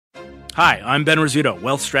Hi, I'm Ben Rizzuto,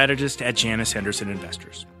 wealth strategist at Janus Henderson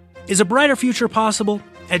Investors. Is a brighter future possible?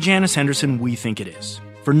 At Janus Henderson, we think it is.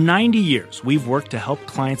 For 90 years, we've worked to help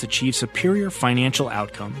clients achieve superior financial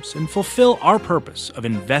outcomes and fulfill our purpose of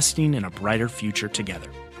investing in a brighter future together.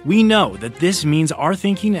 We know that this means our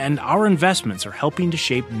thinking and our investments are helping to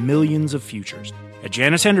shape millions of futures. At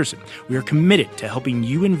Janus Henderson, we are committed to helping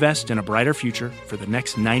you invest in a brighter future for the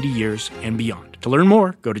next 90 years and beyond. To learn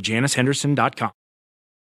more, go to janushenderson.com.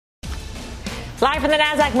 Live from the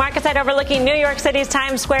NASDAQ market site overlooking New York City's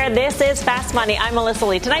Times Square, this is Fast Money. I'm Melissa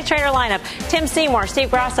Lee. Tonight's trader lineup, Tim Seymour, Steve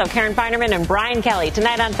Grasso, Karen Feinerman, and Brian Kelly.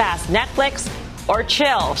 Tonight on Fast, Netflix or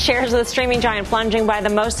chill. Shares of the streaming giant plunging by the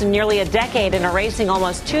most in nearly a decade and erasing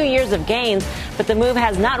almost 2 years of gains. But the move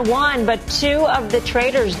has not one, but two of the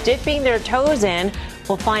traders dipping their toes in.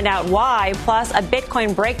 We'll find out why. Plus, a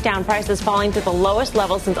Bitcoin breakdown, prices falling to the lowest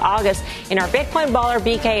level since August. And our Bitcoin baller,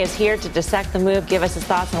 BK, is here to dissect the move, give us his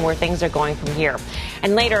thoughts on where things are going from here.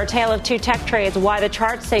 And later, a tale of two tech trades, why the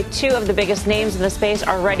charts say two of the biggest names in the space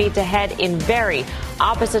are ready to head in very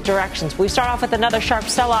opposite directions. We start off with another sharp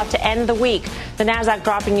sell-off to end the week. The Nasdaq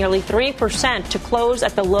dropping nearly 3% to close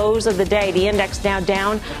at the lows of the day. The index now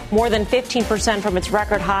down more than 15% from its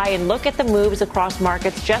record high. And look at the moves across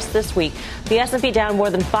markets just this week. The S&P down more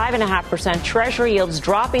than 5.5%. Treasury yields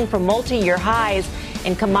dropping from multi-year highs.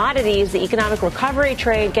 In commodities, the economic recovery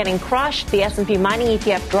trade getting crushed. The S&P mining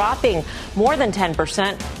ETF dropping more than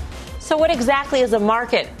 10%. So what exactly is the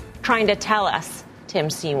market trying to tell us, Tim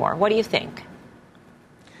Seymour? What do you think?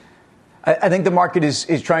 I think the market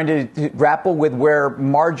is trying to grapple with where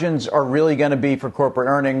margins are really going to be for corporate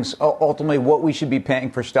earnings, ultimately what we should be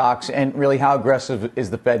paying for stocks, and really how aggressive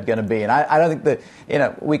is the Fed going to be. And I don't think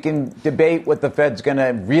that, we can debate what the Fed's going to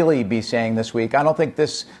really be saying this week. I don't think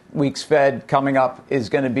this week's Fed coming up is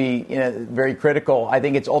going to be very critical. I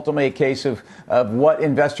think it's ultimately a case of what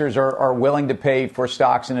investors are willing to pay for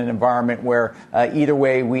stocks in an environment where either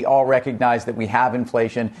way we all recognize that we have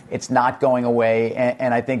inflation. It's not going away.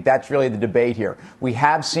 And I think that's really the debate here. We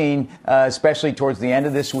have seen, especially towards the end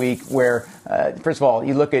of this week, where, first of all,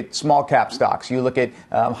 you look at small cap stocks, you look at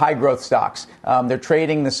high growth stocks, they're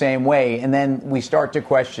trading the same way. And then we start to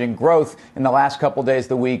question growth in the last couple of days of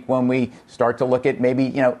the week when we start to look at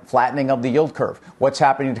maybe, flattening of the yield curve. What's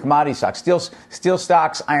happening to commodity stocks? Steel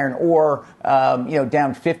stocks, iron ore,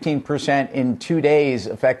 down 15% in 2 days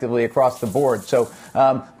effectively across the board. So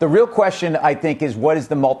the real question, I think, is what is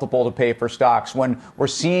the multiple to pay for stocks when we're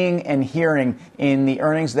seeing and hearing in the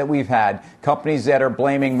earnings that we've had companies that are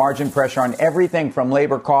blaming margin pressure on everything from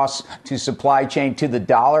labor costs to supply chain to the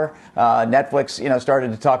dollar. Netflix,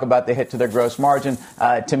 started to talk about the hit to their gross margin.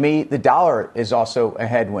 To me, the dollar is also a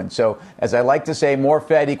headwind. So as I like to say, more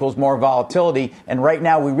Fed equals more volatility. And right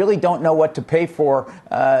now, we really don't know what to pay for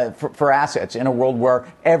assets in a world where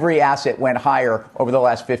every asset went higher over the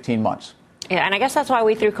last 15 months. Yeah, and I guess that's why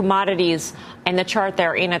we threw commodities and the chart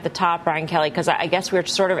there in at the top, Brian Kelly, because I guess we're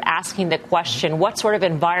sort of asking the question, what sort of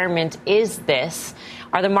environment is this?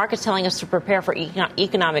 Are the markets telling us to prepare for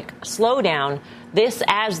economic slowdown, this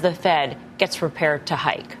as the Fed gets prepared to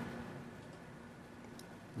hike?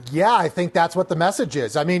 Yeah, I think that's what the message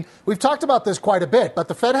is. I mean, we've talked about this quite a bit, but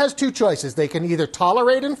the Fed has two choices. They can either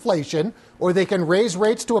tolerate inflation or they can raise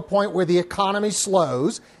rates to a point where the economy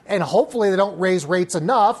slows, and hopefully they don't raise rates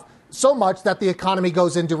enough so much that the economy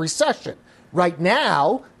goes into recession. Right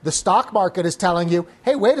now, the stock market is telling you,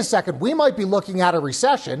 hey, wait a second, we might be looking at a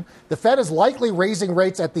recession. The Fed is likely raising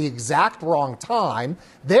rates at the exact wrong time.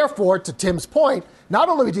 Therefore, to Tim's point, not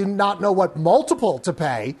only do we not know what multiple to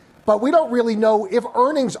pay, but we don't really know if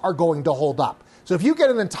earnings are going to hold up. So if you get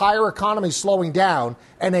an entire economy slowing down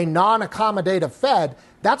and a non-accommodative Fed,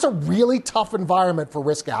 that's a really tough environment for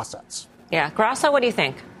risk assets. Yeah. Grasso, what do you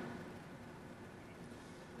think?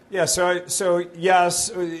 Yeah, so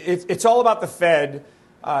yes, it's all about the Fed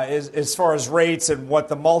as far as rates and what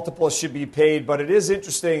the multiples should be paid. But it is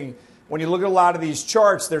interesting when you look at a lot of these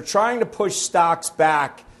charts, they're trying to push stocks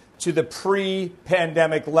back to the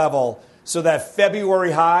pre-pandemic level. So that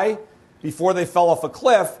February high, before they fell off a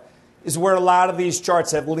cliff, is where a lot of these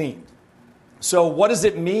charts have leaned. So what does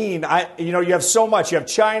it mean? You have so much. You have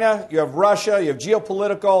China, you have Russia, you have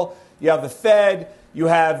geopolitical, you have the Fed. You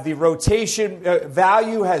have the rotation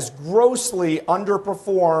value has grossly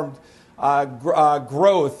underperformed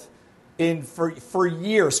growth for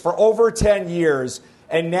years, for over 10 years.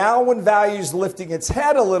 And now when value is lifting its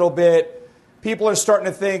head a little bit, people are starting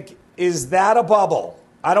to think, is that a bubble?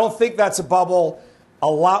 I don't think that's a bubble. A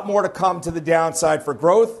lot more to come to the downside for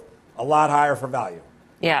growth, a lot higher for value.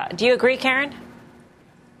 Yeah. Do you agree, Karen?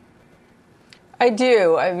 I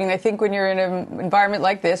do. I mean, I think when you're in an environment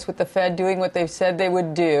like this with the Fed doing what they've said they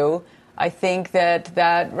would do, I think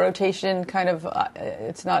that rotation kind of,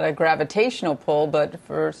 it's not a gravitational pull, but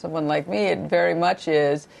for someone like me, it very much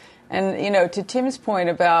is. And, to Tim's point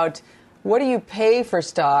about what do you pay for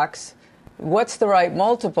stocks, what's the right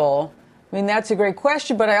multiple? I mean, that's a great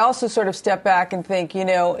question, but I also sort of step back and think,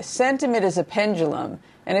 sentiment is a pendulum,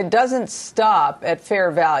 and it doesn't stop at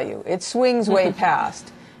fair value. It swings way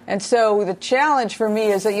past. And so the challenge for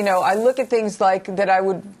me is that, I look at things like that I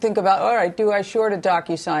would think about, all right, do I short a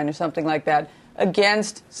DocuSign or something like that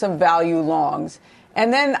against some value longs?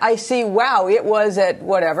 And then I see, wow, it was at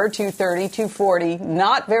whatever, 230, 240,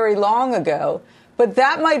 not very long ago. But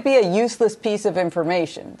that might be a useless piece of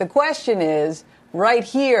information. The question is, right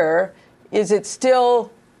here, is it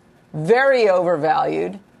still very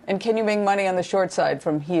overvalued? And can you make money on the short side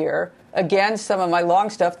from here? Again, some of my long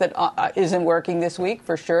stuff that isn't working this week,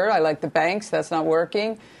 for sure. I like the banks. That's not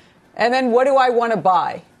working. And then what do I want to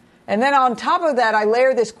buy? And then on top of that, I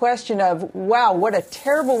layer this question of, wow, what a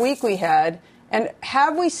terrible week we had. And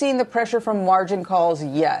have we seen the pressure from margin calls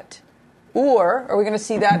yet? Or are we going to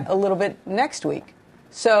see that a little bit next week?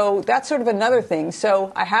 So that's sort of another thing.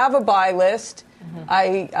 So I have a buy list.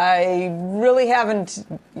 I really haven't,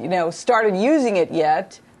 started using it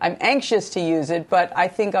yet. I'm anxious to use it, but I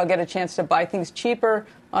think I'll get a chance to buy things cheaper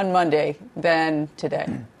on Monday than today.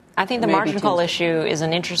 I think the margin call issue is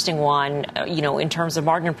an interesting one, in terms of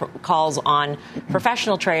margin calls on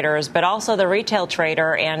professional traders, but also the retail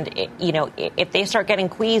trader. And, if they start getting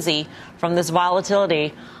queasy from this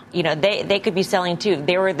volatility, they could be selling too.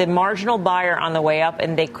 They were the marginal buyer on the way up,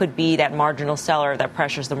 and they could be that marginal seller that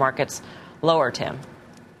pressures the markets lower, Tim.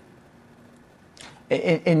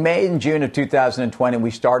 In May and June of 2020,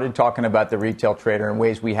 we started talking about the retail trader in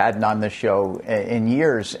ways we hadn't on this show in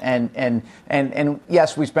years. And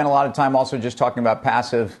yes, we spent a lot of time also just talking about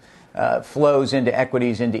passive flows into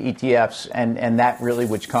equities, into ETFs, and that really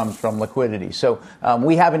which comes from liquidity. So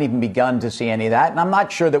we haven't even begun to see any of that. And I'm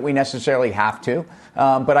not sure that we necessarily have to.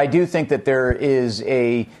 But I do think that there is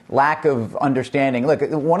a lack of understanding. Look,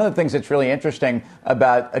 one of the things that's really interesting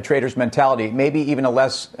about a trader's mentality, maybe even a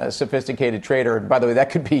less sophisticated trader, by the way, that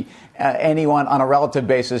could be anyone on a relative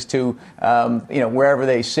basis to, wherever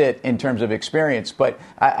they sit in terms of experience. But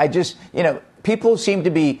I just, people seem to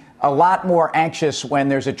be a lot more anxious when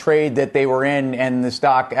there's a trade that they were in and the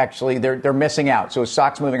stock actually they're missing out. So a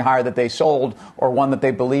stock's moving higher that they sold or one that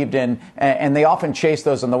they believed in, and they often chase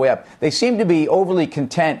those on the way up. They seem to be overly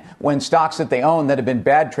content when stocks that they own that have been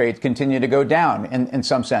bad trades continue to go down in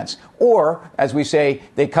some sense. Or, as we say,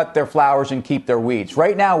 they cut their flowers and keep their weeds.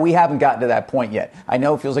 Right now, we haven't gotten to that point yet. I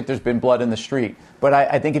know it feels like there's been blood in the street. But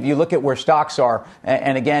I think if you look at where stocks are,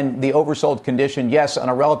 and again, the oversold condition, yes, on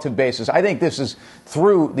a relative basis, I think this is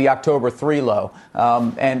through the October 3 low.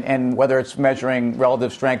 And whether it's measuring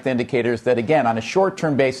relative strength indicators that, again, on a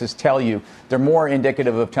short-term basis tell you, they're more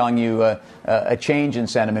indicative of telling you a change in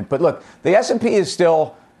sentiment. But look, the S&P is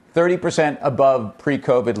still 30% above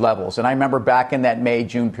pre-COVID levels. And I remember back in that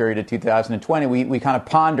May-June period of 2020, we kind of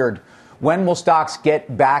pondered, when will stocks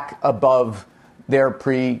get back above their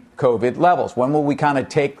pre-COVID levels? When will we kind of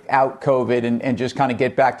take out COVID and just kind of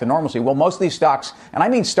get back to normalcy? Well, most of these stocks, and I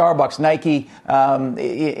mean Starbucks, Nike,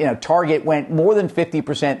 Target went more than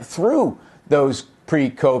 50% through those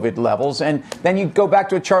pre-COVID levels. And then you go back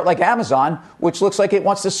to a chart like Amazon, which looks like it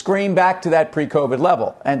wants to scream back to that pre-COVID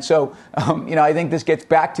level. And so, I think this gets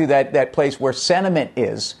back to that place where sentiment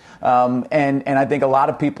is. And I think a lot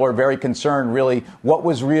of people are very concerned, really, what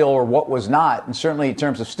was real or what was not. And certainly in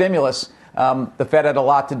terms of stimulus, the Fed had a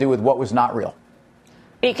lot to do with what was not real.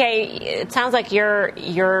 BK, it sounds like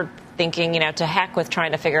you're thinking, to heck with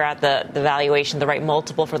trying to figure out the valuation, the right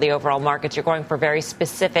multiple for the overall markets. You're going for very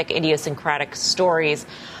specific, idiosyncratic stories.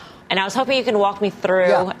 And I was hoping you can walk me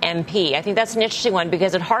through MP. I think that's an interesting one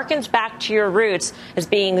because it harkens back to your roots as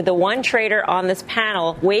being the one trader on this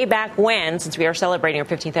panel way back when, since we are celebrating our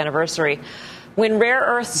 15th anniversary, when rare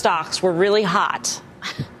earth stocks were really hot.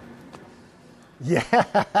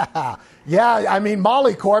 Yeah, I mean,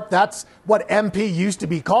 Molycorp, that's what MP used to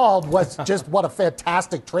be called, was just what a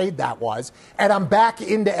fantastic trade that was. And I'm back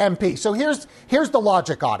into MP. So here's the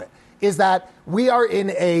logic on it, is that we are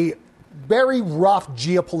in a very rough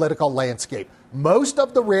geopolitical landscape. Most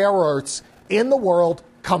of the rare earths in the world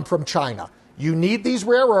come from China. You need these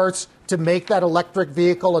rare earths to make that electric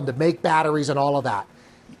vehicle and to make batteries and all of that.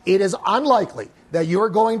 It is unlikely that you're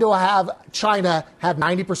going to have China have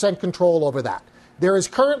 90% control over that. There is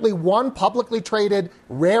currently one publicly traded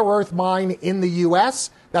rare earth mine in the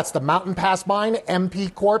U.S. That's the Mountain Pass Mine.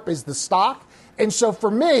 MP Corp is the stock. And so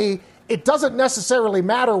for me, it doesn't necessarily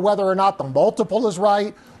matter whether or not the multiple is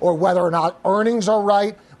right or whether or not earnings are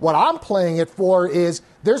right. What I'm playing it for is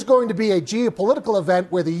there's going to be a geopolitical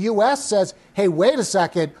event where the U.S. says, hey, wait a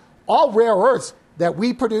second, all rare earths that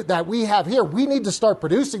we have here, we need to start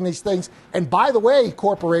producing these things. And by the way,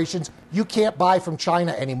 corporations, you can't buy from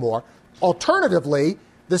China anymore. Alternatively,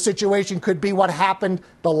 the situation could be what happened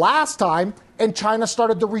the last time, and China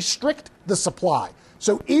started to restrict the supply.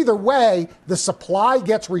 So either way, the supply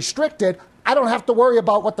gets restricted. I don't have to worry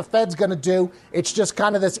about what the Fed's going to do. It's just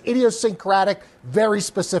kind of this idiosyncratic, very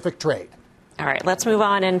specific trade. All right, let's move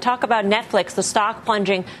on and talk about Netflix. The stock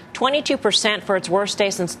plunging 22% for its worst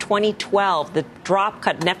day since 2012. The drop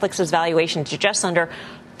cut Netflix's valuation to just under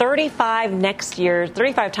 35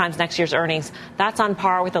 times next year's earnings. That's on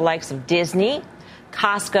par with the likes of Disney,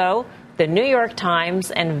 Costco, the New York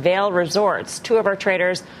Times, and Vail Resorts. Two of our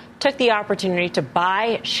traders took the opportunity to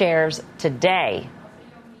buy shares today.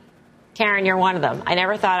 Karen, you're one of them. I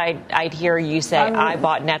never thought I'd hear you say I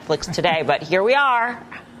bought Netflix today, but here we are.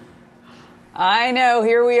 I know,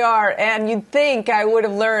 here we are. And you'd think I would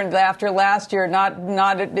have learned after last year, not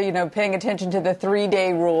paying attention to the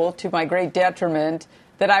 3-day rule to my great detriment,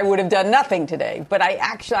 that I would have done nothing today. But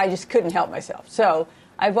I just couldn't help myself. So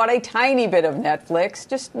I bought a tiny bit of Netflix,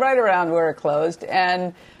 just right around where it closed.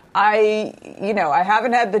 And I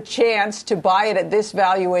haven't had the chance to buy it at this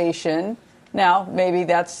valuation. Now, maybe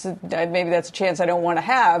that's a chance I don't want to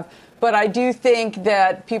have. But I do think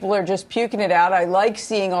that people are just puking it out. I like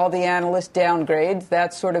seeing all the analyst downgrades.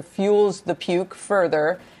 That sort of fuels the puke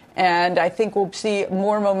further. And I think we'll see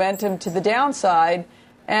more momentum to the downside.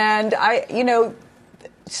 And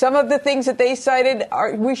some of the things that they cited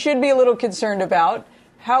we should be a little concerned about.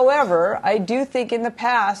 However, I do think in the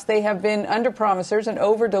past they have been under-promisers and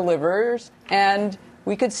over-deliverers, and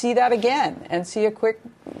we could see that again and see a quick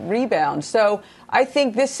rebound. So I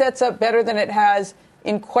think this sets up better than it has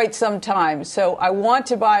in quite some time. So I want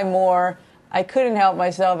to buy more. I couldn't help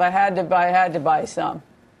myself. I had to buy some.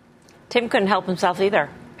 Tim couldn't help himself either,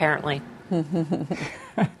 apparently.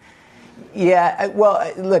 Yeah, well,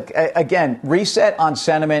 look, again, reset on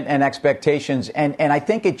sentiment and expectations, and I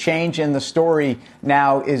think a change in the story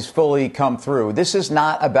now is fully come through. This is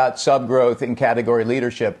not about sub-growth in category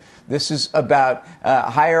leadership. This is about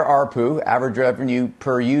higher ARPU, average revenue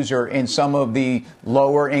per user, in some of the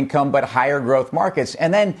lower income but higher growth markets.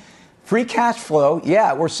 And then free cash flow,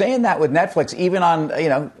 yeah, we're saying that with Netflix, even on,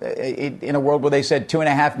 in a world where they said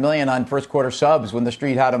 2.5 million on first quarter subs when the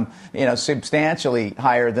street had them, substantially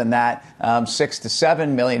higher than that, 6 to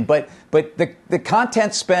 7 million. But the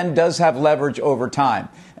content spend does have leverage over time.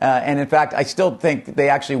 And in fact, I still think they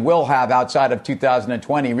actually will have, outside of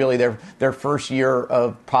 2020, really their first year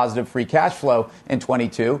of positive free cash flow in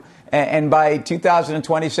 22. And by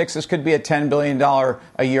 2026, this could be a $10 billion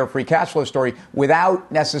a year free cash flow story without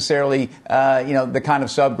necessarily, the kind of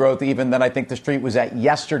sub growth even that I think the street was at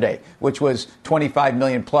yesterday, which was 25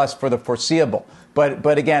 million plus for the foreseeable.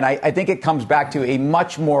 But again, I think it comes back to a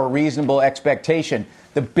much more reasonable expectation.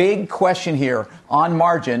 The big question here on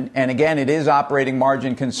margin, and again, it is operating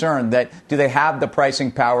margin concern, that do they have the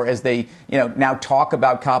pricing power as they, now talk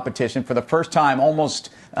about competition for the first time, almost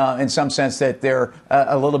in some sense that they're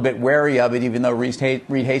a little bit wary of it, even though Reed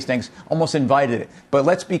Hastings almost invited it. But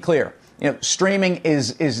let's be clear. Streaming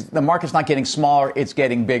is the market's not getting smaller, it's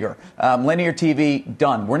getting bigger. Linear TV,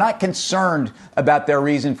 done. We're not concerned about their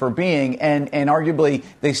reason for being, and arguably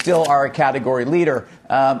they still are a category leader.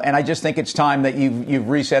 And I just think it's time that you've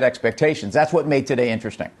reset expectations. That's what made today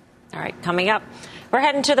interesting. All right, coming up, we're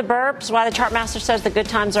heading to the burbs. Why the Chartmaster says the good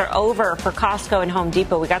times are over for Costco and Home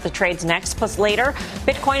Depot. We got the trades next. Plus later,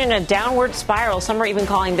 Bitcoin in a downward spiral. Some are even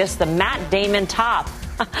calling this the Matt Damon top.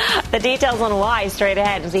 The details on why straight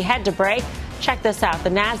ahead. As we head to break, check this out.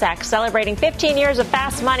 The Nasdaq celebrating 15 years of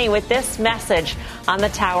fast money with this message on the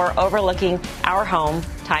tower overlooking our home,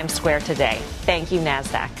 Times Square, today. Thank you,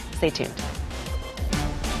 Nasdaq. Stay tuned.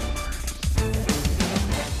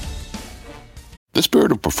 The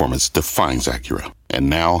spirit of performance defines Acura, and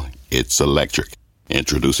now it's electric.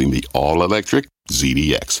 Introducing the all-electric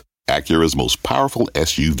ZDX, Acura's most powerful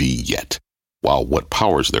SUV yet. While what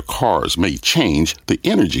powers their cars may change, the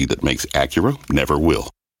energy that makes Acura never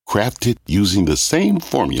will. Crafted using the same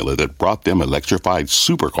formula that brought them electrified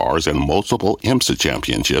supercars and multiple IMSA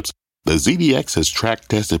championships, the ZDX has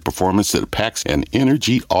track-tested performance that packs an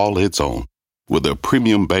energy all its own. With a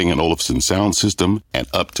premium Bang & Olufsen sound system and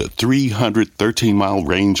up to 313-mile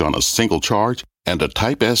range on a single charge, and a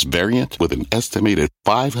Type S variant with an estimated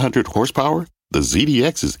 500 horsepower, the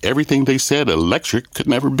ZDX is everything they said electric could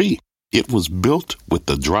never be. It was built with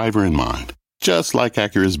the driver in mind, just like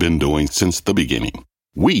Acura's been doing since the beginning.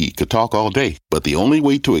 We could talk all day, but the only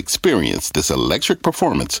way to experience this electric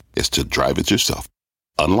performance is to drive it yourself.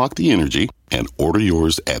 Unlock the energy and order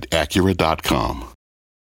yours at Acura.com.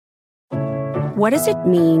 What does it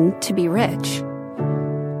mean to be rich?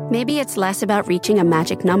 Maybe it's less about reaching a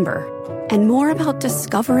magic number and more about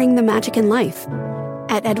discovering the magic in life.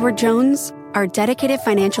 At Edward Jones, our dedicated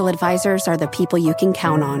financial advisors are the people you can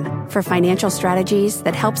count on for financial strategies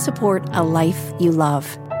that help support a life you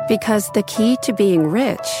love. Because the key to being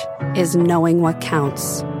rich is knowing what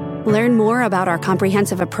counts. Learn more about our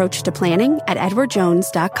comprehensive approach to planning at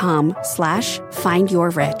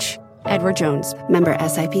edwardjones.com/findyourrich. Edward Jones, member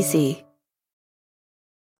SIPC.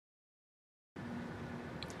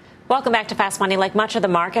 Welcome back to Fast Money. Like much of the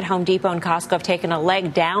market, Home Depot and Costco have taken a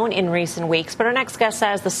leg down in recent weeks. But our next guest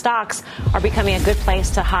says the stocks are becoming a good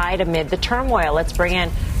place to hide amid the turmoil. Let's bring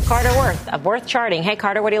in Carter Worth of Worth Charting. Hey,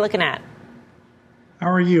 Carter, what are you looking at?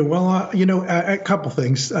 How are you? Well, a couple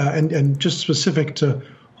things, and just specific to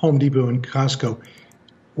Home Depot and Costco.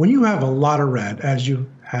 When you have a lot of red, as you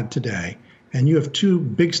had today, and you have two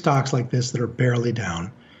big stocks like this that are barely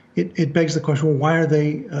down, it begs the question, well, why are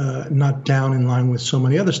they not down in line with so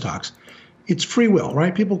many other stocks? It's free will,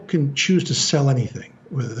 right? People can choose to sell anything,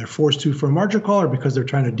 whether they're forced to for a margin call or because they're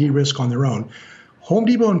trying to de-risk on their own. Home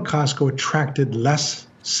Depot and Costco attracted less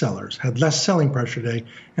sellers, had less selling pressure today,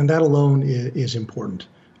 and that alone is important.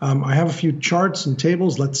 I have a few charts and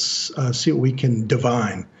tables. Let's see what we can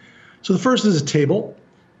divine. So the first is a table,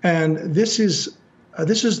 and this is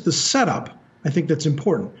the setup, I think, that's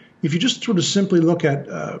important. If you just sort of simply look at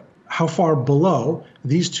how far below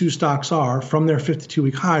these two stocks are from their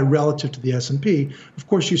 52-week high relative to the S&P, of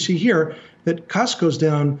course, you see here that Costco's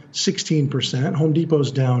down 16%, Home Depot's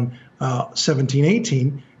down 17,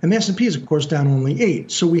 18, and the S&P is, of course, down only 8.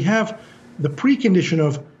 So we have the precondition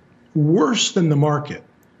of worse than the market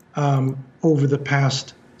over the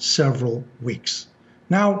past several weeks.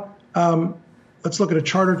 Now, let's look at a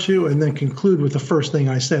chart or two and then conclude with the first thing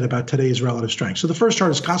I said about today's relative strength. So the first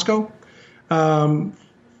chart is Costco,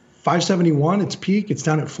 571, its peak. It's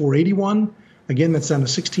down at 481. Again, that's down to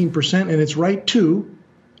 16%, and it's right to,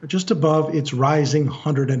 just above, its rising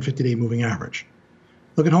 150-day moving average.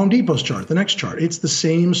 Look at Home Depot's chart, the next chart. It's the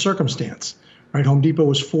same circumstance, right? Home Depot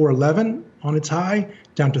was 411 on its high,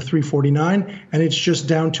 down to 349, and it's just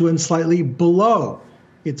down to and slightly below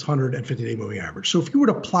its 150-day moving average. So if you were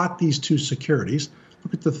to plot these two securities,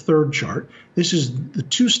 look at the third chart. This is the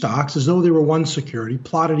two stocks as though they were one security,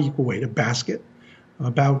 plotted equal weight, a basket,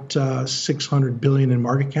 about $600 billion in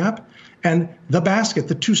market cap. And the basket,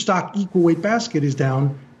 the two stock equal weight basket, is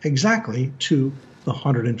down exactly to the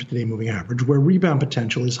 150-day moving average, where rebound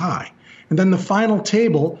potential is high. And then the final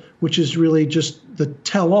table, which is really just the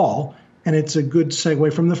tell-all, and it's a good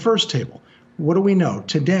segue from the first table. What do we know?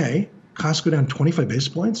 Today, Costco down 25 basis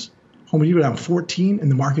points, Home Depot down 14,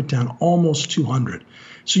 and the market down almost 200.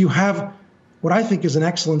 So you have what I think is an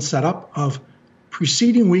excellent setup of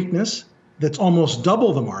preceding weakness that's almost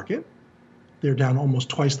double the market. They're down almost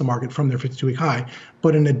twice the market from their 52-week high.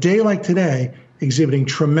 But in a day like today, exhibiting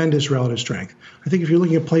tremendous relative strength. I think if you're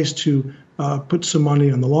looking at a place to put some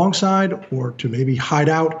money on the long side or to maybe hide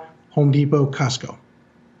out, Home Depot, Costco.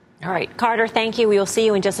 All right, Carter, thank you. We will see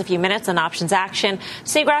you in just a few minutes on Options Action.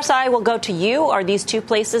 Seagrass, I will go to you. Are these two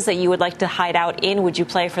places that you would like to hide out in? Would you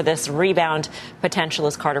play for this rebound potential,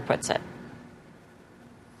 as Carter puts it?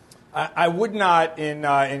 I would not in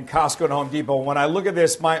Costco and Home Depot. When I look at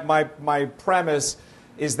this, my premise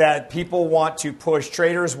is that people want to push,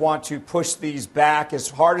 traders want to push these back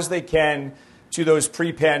as hard as they can to those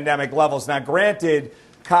pre-pandemic levels. Now, granted,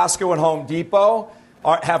 Costco and Home Depot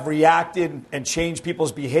have reacted and changed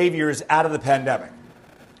people's behaviors out of the pandemic.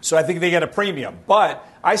 So I think they get a premium. But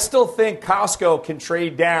I still think Costco can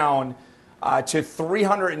trade down to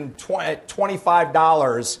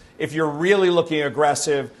 $325 if you're really looking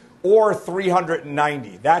aggressive, or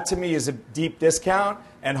 $390. That, to me, is a deep discount.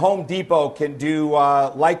 And Home Depot can do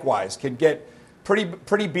likewise, can get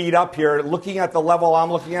pretty beat up here. Looking at the level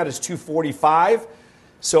I'm looking at is $245,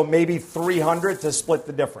 so maybe $300 to split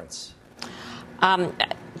the difference.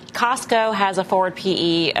 Costco has a forward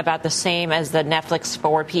PE about the same as the Netflix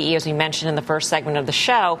forward PE, as we mentioned in the first segment of the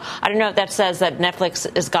show. I don't know if that says that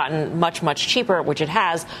Netflix has gotten much, much cheaper, which it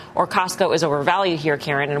has, or Costco is overvalued here,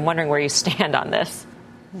 Karen, and I'm wondering where you stand on this.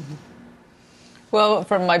 Well,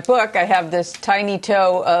 from my book, I have this tiny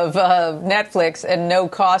toe of Netflix and no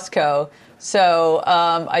Costco. So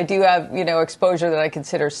I do have, exposure that I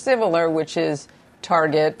consider similar, which is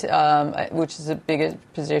Target, which is a big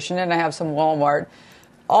position, and I have some Walmart.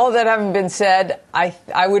 All of that having been said,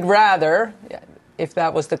 I would rather, if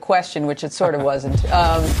that was the question, which it sort of wasn't,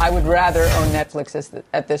 I would rather own Netflix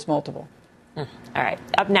at this multiple. All right.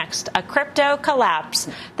 Up next, a crypto collapse.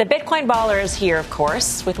 The Bitcoin baller is here, of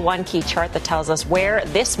course, with one key chart that tells us where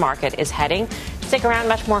this market is heading. Stick around,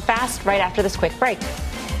 much more fast, right after this quick break.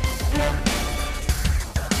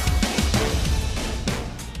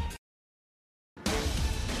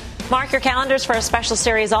 Mark your calendars for a special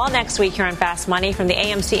series all next week here on Fast Money. From the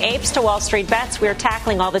AMC Apes to Wall Street Bets, we are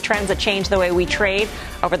tackling all the trends that changed the way we trade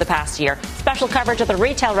over the past year. Special coverage of the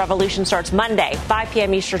retail revolution starts Monday, 5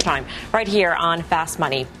 p.m. Eastern Time, right here on Fast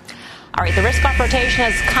Money. All right, the risk-off rotation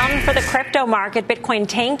has come for the crypto market. Bitcoin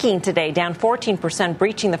tanking today, down 14%,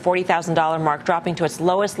 breaching the $40,000 mark, dropping to its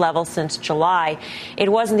lowest level since July.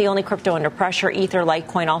 It wasn't the only crypto under pressure. Ether,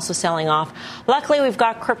 Litecoin also selling off. Luckily, we've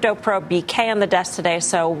got crypto pro BK on the desk today.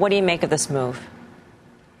 So what do you make of this move?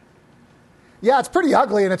 Yeah, it's pretty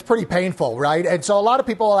ugly and it's pretty painful, right? And so a lot of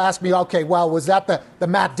people will ask me, okay, well, was that the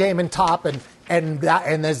Matt Damon top and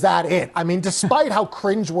is that it? I mean, despite how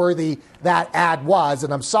cringeworthy that ad was,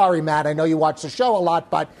 and I'm sorry, Matt, I know you watch the show a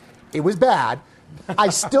lot, but it was bad. I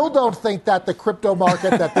still don't think that the crypto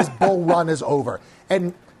market, that this bull run is over.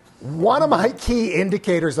 And one of my key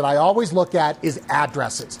indicators that I always look at is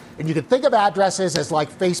addresses. And you can think of addresses as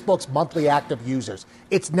like Facebook's monthly active users.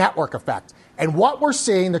 It's network effect. And what we're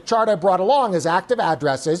seeing, the chart I brought along is active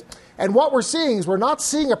addresses. And what we're seeing is we're not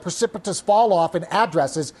seeing a precipitous fall off in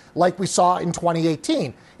addresses like we saw in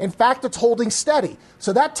 2018. In fact, it's holding steady.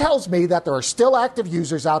 So that tells me that there are still active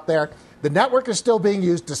users out there. The network is still being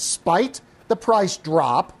used despite the price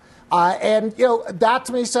drop. And, you know, that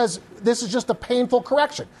to me says this is just a painful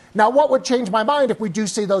correction. Now, what would change my mind if we do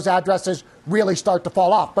see those addresses really start to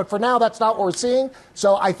fall off? But for now, that's not what we're seeing.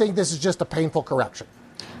 So I think this is just a painful correction.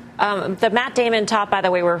 The Matt Damon top, by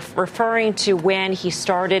the way, we're referring to when he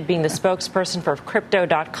started being the spokesperson for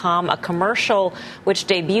Crypto.com, a commercial which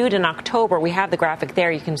debuted in October. We have the graphic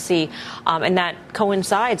there, you can see, and that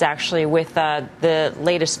coincides actually with the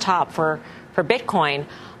latest top for Bitcoin.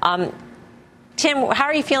 Tim, how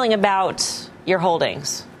are you feeling about your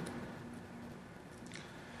holdings?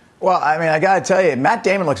 Well, I mean, I got to tell you, Matt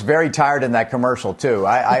Damon looks very tired in that commercial, too.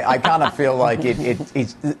 I kind of feel like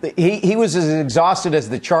he was as exhausted as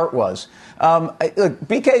the chart was. Look,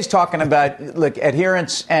 BK's talking about,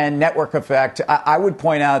 adherence and network effect. I would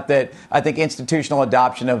point out that I think institutional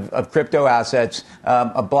adoption of crypto assets,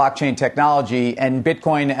 of blockchain technology, and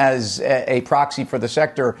Bitcoin as a proxy for the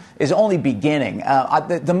sector is only beginning.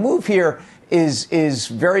 The move here is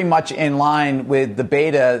very much in line with the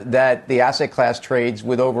beta that the asset class trades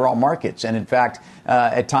with overall markets. And in fact,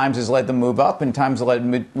 at times has led the move up and times led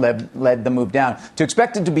the move down. To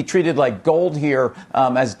expect it to be treated like gold here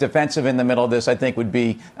as defensive in the middle of this, I think would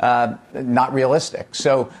be not realistic.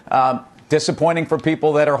 So disappointing for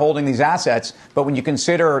people that are holding these assets. But when you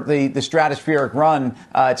consider the stratospheric run,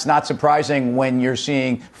 it's not surprising when you're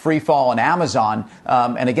seeing free fall in Amazon.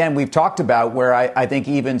 And again, we've talked about where I think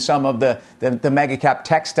even some of the mega cap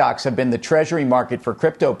tech stocks have been the treasury market for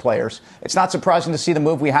crypto players. It's not surprising to see the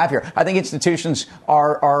move we have here. I think institutions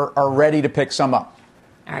are ready to pick some up.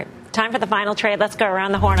 All right. Time for the final trade. Let's go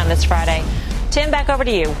around the horn on this Friday. Tim, back over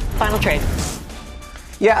to you. Final trade.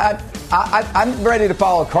 Yeah, I'm ready to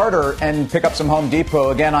follow Carter and pick up some Home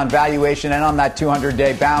Depot again on valuation and on that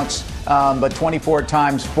 200-day bounce. But 24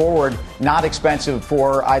 times forward, not expensive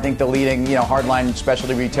for, I think, the leading, hardline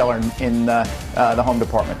specialty retailer in the home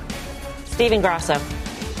department. Stephen Grasso.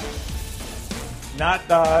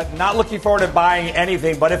 Not looking forward to buying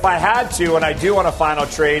anything, but if I had to, and I do on a final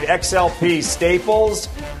trade, XLP Staples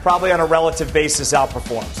probably on a relative basis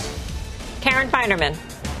outperforms. Karen Feinerman.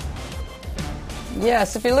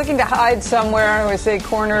 Yes, if you're looking to hide somewhere, we say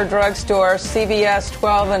corner drugstore, CVS,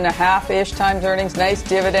 12.5-ish times earnings, nice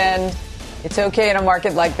dividend. It's okay in a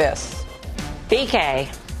market like this. BK.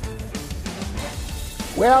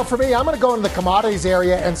 Well, for me, I'm going to go into the commodities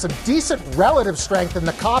area and some decent relative strength in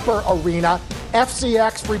the copper arena.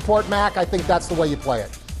 FCX, Freeport Mac, I think that's the way you play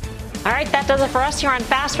it. All right, that does it for us here on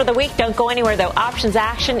Fast for the Week. Don't go anywhere, though. Options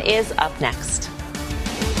action is up next.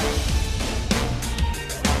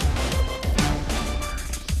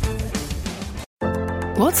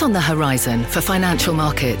 What's on the horizon for financial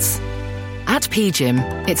markets? At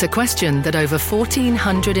PGIM, it's a question that over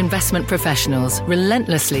 1,400 investment professionals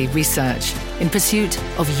relentlessly research in pursuit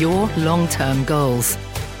of your long-term goals.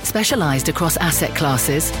 Specialized across asset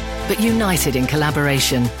classes, but united in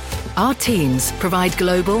collaboration, our teams provide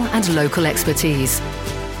global and local expertise.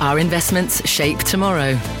 Our investments shape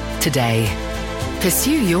tomorrow, today.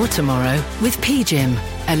 Pursue your tomorrow with PGIM,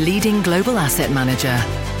 a leading global asset manager.